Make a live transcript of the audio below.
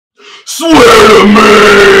Swear to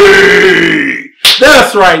me!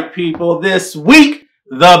 That's right, people. This week,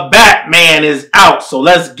 the Batman is out, so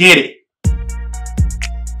let's get it.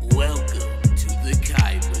 Welcome to the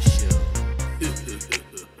Kaiba Show.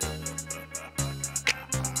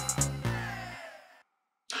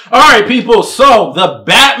 Alright, people, so the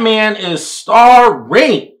Batman is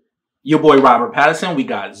starring your boy Robert Pattinson. We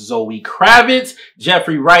got Zoe Kravitz,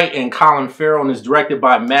 Jeffrey Wright, and Colin Farrell, and is directed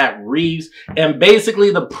by Matt Reeves. And basically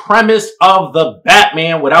the premise of the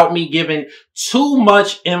Batman, without me giving too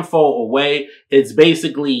much info away, it's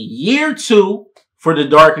basically year 2 for the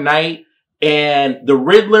Dark Knight, and the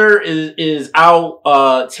Riddler is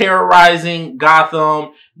out terrorizing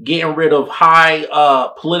Gotham, getting rid of high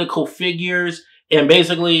political figures, and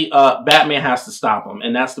basically Batman has to stop him.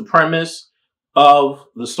 And that's the premise of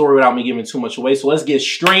the story without me giving too much away. So let's get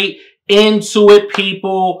straight into it,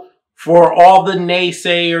 people. For all the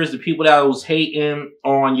naysayers, the people that was hating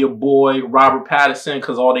on your boy Robert Pattinson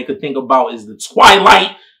because all they could think about is the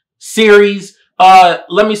Twilight series,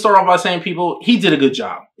 let me start off by saying, people, he did a good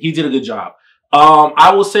job. He did a good job.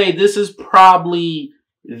 I will say this is probably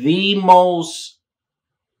the most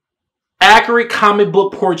accurate comic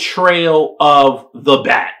book portrayal of the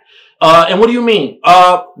Bat. And what do you mean?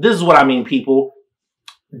 This is what I mean, people.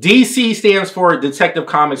 DC stands for Detective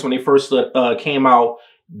Comics. When they first came out,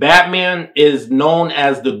 Batman is known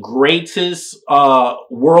as the greatest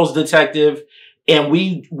world's detective, and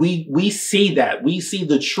we see that. We see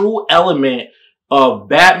the true element of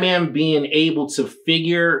Batman being able to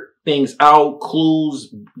figure things out,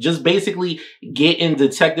 clues, just basically get in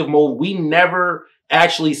detective mode. We never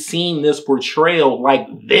actually seen this portrayal like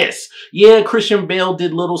this. Yeah, Christian Bale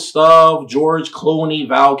did little stuff, George Clooney,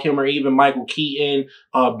 Val Kilmer, even Michael Keaton,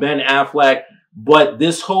 Ben Affleck, but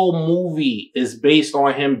this whole movie is based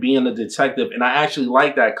on him being a detective, and I actually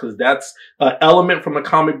like that because that's an element from the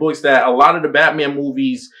comic books that a lot of the Batman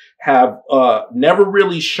movies have never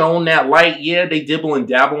really shown that light. Yeah, they dibble and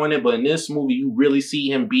dabble in it, but in this movie, you really see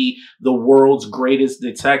him be the world's greatest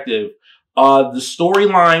detective. The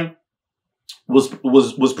storyline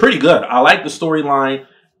was pretty good. I like the storyline.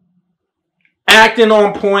 Acting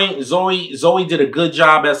on point. Zoe did a good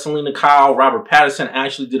job as Selena Kyle. Robert Pattinson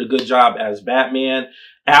actually did a good job as Batman.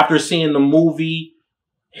 After seeing the movie,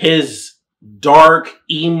 his dark,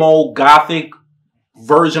 emo, gothic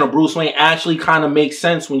version of Bruce Wayne actually kind of makes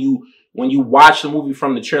sense when you watch the movie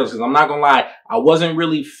from the trailers. Because I'm not gonna lie, I wasn't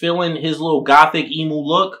really feeling his little gothic, emo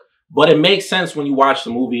look. But it makes sense when you watch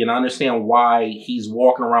the movie, and I understand why he's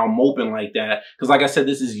walking around moping like that. Because like I said,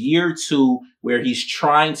 this is year 2 where he's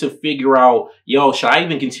trying to figure out, yo, should I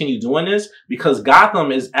even continue doing this? Because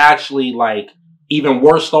Gotham is actually like even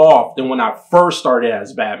worse off than when I first started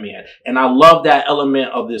as Batman. And I love that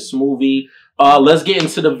element of this movie. Let's get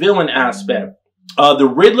into the villain aspect. The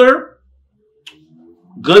Riddler,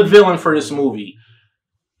 good villain for this movie.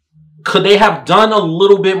 Could they have done a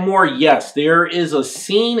little bit more? Yes, there is a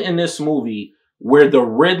scene in this movie where the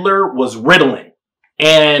Riddler was riddling.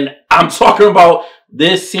 And I'm talking about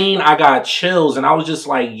this scene, I got chills. And I was just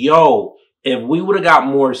like, yo, if we would have got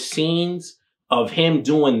more scenes of him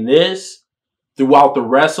doing this throughout the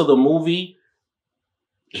rest of the movie,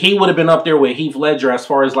 he would have been up there with Heath Ledger as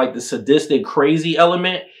far as like the sadistic, crazy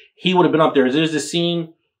element. He would have been up there. There's this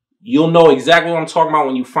scene, you'll know exactly what I'm talking about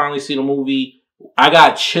when you finally see the movie. I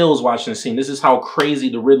got chills watching the scene. This is how crazy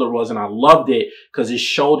the Riddler was, and I loved it because it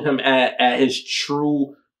showed him at his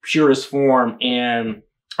true, purest form, and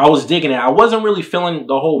I was digging it. I wasn't really feeling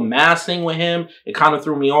the whole mask thing with him. It kind of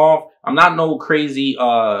threw me off. I'm not no crazy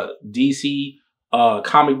DC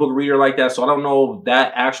comic book reader like that, so I don't know if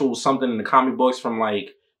that actual was something in the comic books from like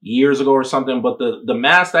years ago or something, but the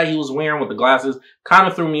mask that he was wearing with the glasses kind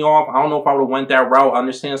of threw me off. I don't know if I would have went that route. I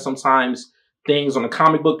understand sometimes things on the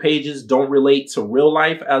comic book pages don't relate to real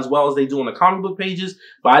life as well as they do on the comic book pages,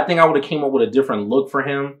 but I think I would have came up with a different look for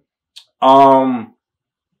him. Another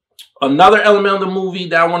element of the movie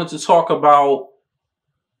that I wanted to talk about,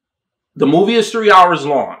 the movie is 3 hours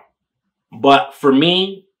long, but for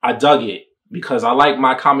me, I dug it because I like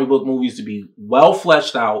my comic book movies to be well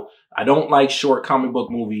fleshed out. I don't like short comic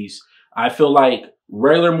book movies. I feel like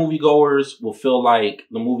regular moviegoers will feel like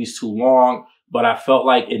the movie's too long, but I felt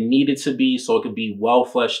like it needed to be so it could be well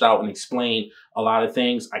fleshed out and explain a lot of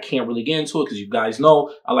things. I can't really get into it because you guys know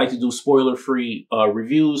I like to do spoiler-free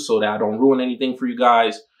reviews so that I don't ruin anything for you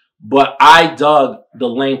guys. But I dug the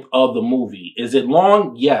length of the movie. Is it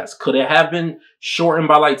long? Yes. Could it have been shortened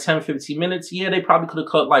by like 10, 15 minutes? Yeah, they probably could have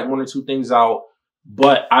cut like 1 or 2 things out,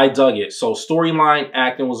 but I dug it. So storyline,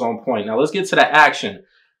 acting was on point. Now let's get to the action.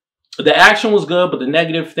 The action was good, but the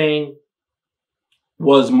negative thing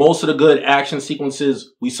was most of the good action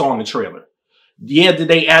sequences we saw in the trailer. Yeah, did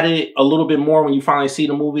they add it a little bit more when you finally see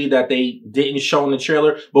the movie that they didn't show in the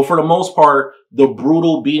trailer? But for the most part, the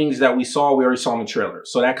brutal beatings that we already saw in the trailer.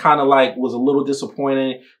 So that kind of like was a little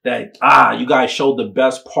disappointing that, you guys showed the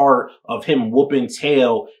best part of him whooping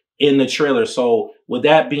tail in the trailer. So with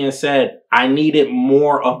that being said, I needed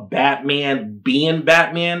more of Batman being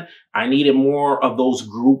Batman. I needed more of those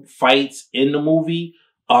group fights in the movie.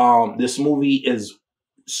 This movie is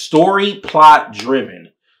story plot driven.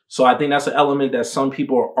 So I think that's an element that some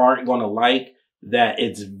people aren't going to like, that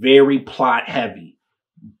it's very plot heavy.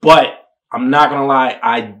 But I'm not going to lie,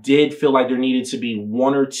 I did feel like there needed to be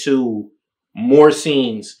one or two more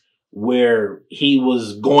scenes where he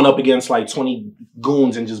was going up against like 20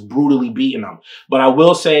 goons and just brutally beating them. But I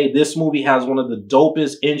will say this movie has one of the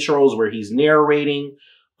dopest intros where he's narrating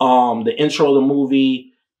the intro of the movie.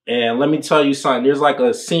 And let me tell you something, there's like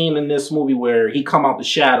a scene in this movie where he come out the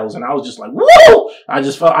shadows and I was just like, woo! I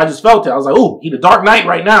just felt it. I was like, ooh, he the Dark Knight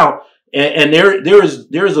right now. And there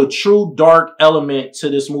is a true dark element to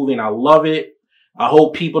this movie and I love it. I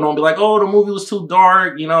hope people don't be like, oh, the movie was too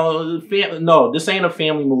dark. You know, no, this ain't a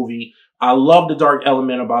family movie. I love the dark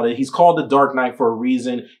element about it. He's called the Dark Knight for a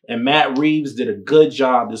reason. And Matt Reeves did a good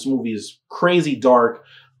job. This movie is crazy dark.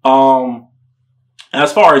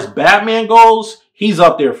 As far as Batman goes, he's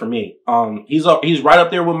up there for me. He's right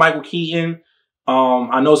up there with Michael Keaton.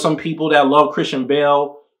 I know some people that love Christian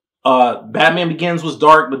Bale. Batman Begins was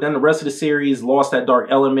dark, but then the rest of the series lost that dark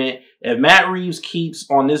element. If Matt Reeves keeps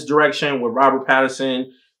on this direction with Robert Pattinson,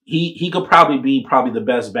 he could probably be the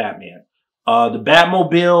best Batman. The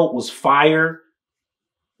Batmobile was fire.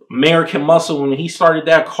 American Muscle, when he started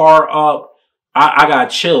that car up, I got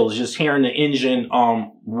chills just hearing the engine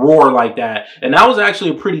roar like that. And that was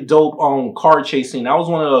actually a pretty dope car chase scene. That was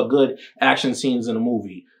one of the good action scenes in the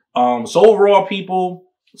movie. So overall, people,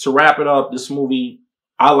 to wrap it up, this movie,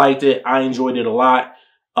 I liked it. I enjoyed it a lot.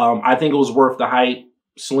 I think it was worth the hype.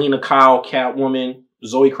 Selena Kyle, Catwoman,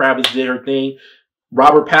 Zoe Kravitz did her thing.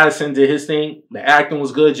 Robert Pattinson did his thing. The acting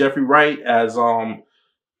was good. Jeffrey Wright as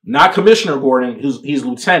not Commissioner Gordon, he's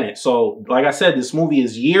Lieutenant. So like I said, this movie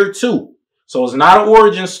is year 2. So it's not an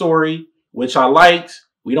origin story, which I liked.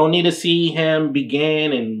 We don't need to see him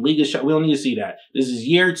begin and League of Shadows. We don't need to see that. This is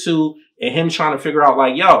year 2 and him trying to figure out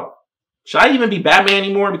like, yo, should I even be Batman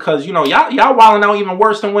anymore? Because, you know, y'all wilding out even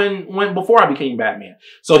worse than when before I became Batman.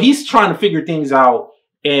 So he's trying to figure things out.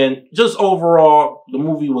 And just overall, the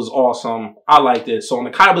movie was awesome. I liked it. So on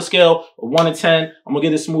the Kaiba scale of 1 to 10, I'm going to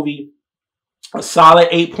give this movie a solid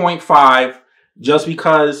 8.5 just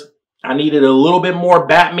because I needed a little bit more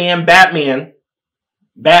Batmaning,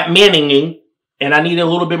 and I needed a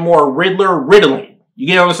little bit more riddling. You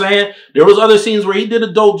get what I'm saying? There was other scenes where he did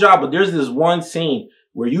a dope job, but there's this one scene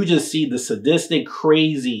where you just see the sadistic,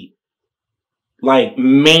 crazy, like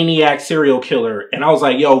maniac serial killer. And I was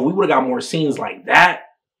like, yo, if we would have got more scenes like that,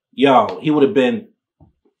 yo, he would have been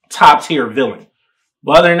top tier villain.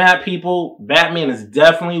 But other than that, people, Batman is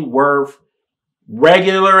definitely worth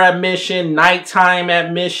regular admission, nighttime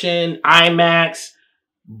admission, IMAX,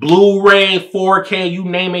 Blu-ray, 4K, you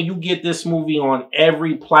name it. You get this movie on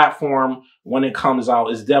every platform when it comes out.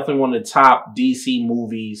 It's definitely one of the top DC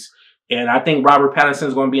movies. And I think Robert Pattinson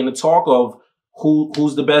is going to be in the talk of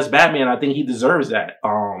who's the best Batman. I think he deserves that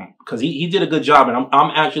because he did a good job. And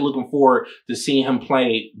I'm actually looking forward to seeing him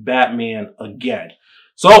play Batman again.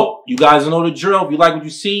 So, you guys know the drill. If you like what you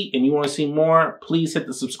see and you want to see more, please hit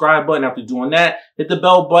the subscribe button. After doing that, hit the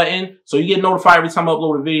bell button so you get notified every time I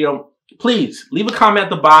upload a video. Please, leave a comment at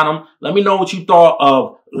the bottom. Let me know what you thought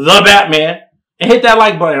of The Batman. And hit that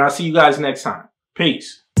like button. I'll see you guys next time.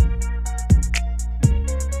 Peace.